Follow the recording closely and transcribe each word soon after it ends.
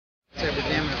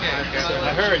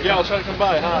I heard. Yeah, I'll try to come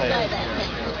by. Hi.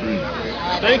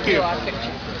 Thank you.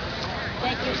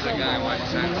 Thank you so much.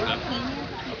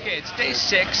 Okay, it's day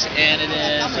 6, and it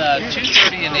is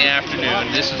 2:30 in the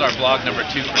afternoon. This is our blog number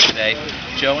 2 for today.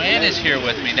 Joanne is here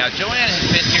with me. Now, Joanne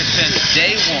has been here since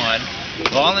day 1,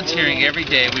 volunteering every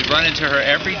day. We run into her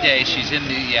every day. She's in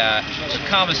the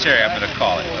commissary, I'm going to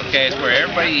call it. Okay, it's where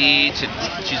everybody eats, and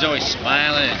she's always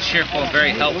smiling and cheerful and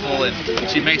very helpful, and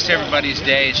she makes everybody's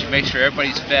day, and she makes sure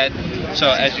everybody's fed.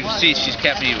 So as you can see, she's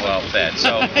kept me well fed.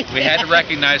 So we had to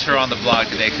recognize her on the blog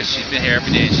today because she's been here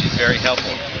every day and she's very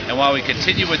helpful. And while we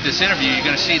continue with this interview, you're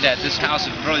going to see that this house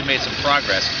has really made some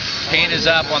progress. Paint is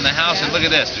up on the house, and look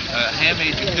at this, a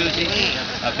handmade jacuzzi,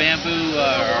 a bamboo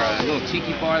or a little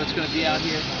tiki bar that's going to be out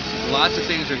here. Lots of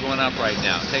things are going up right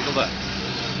now. Take a look.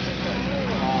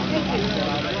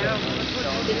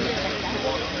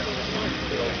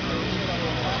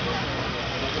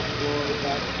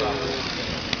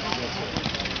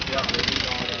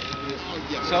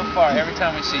 So far, every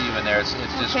time we see you in there, it's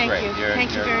just great.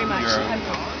 Thank you very much. You're an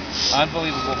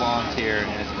unbelievable volunteer,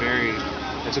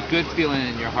 and it's a good feeling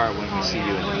in your heart when we see you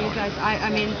in there. Well, you guys, I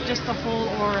mean, just the whole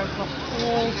aura, the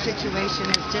whole situation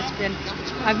has just been.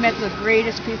 I've met the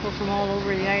greatest people from all over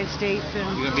the United States.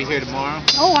 And You gonna be here tomorrow?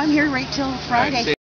 oh, I'm here right till Friday.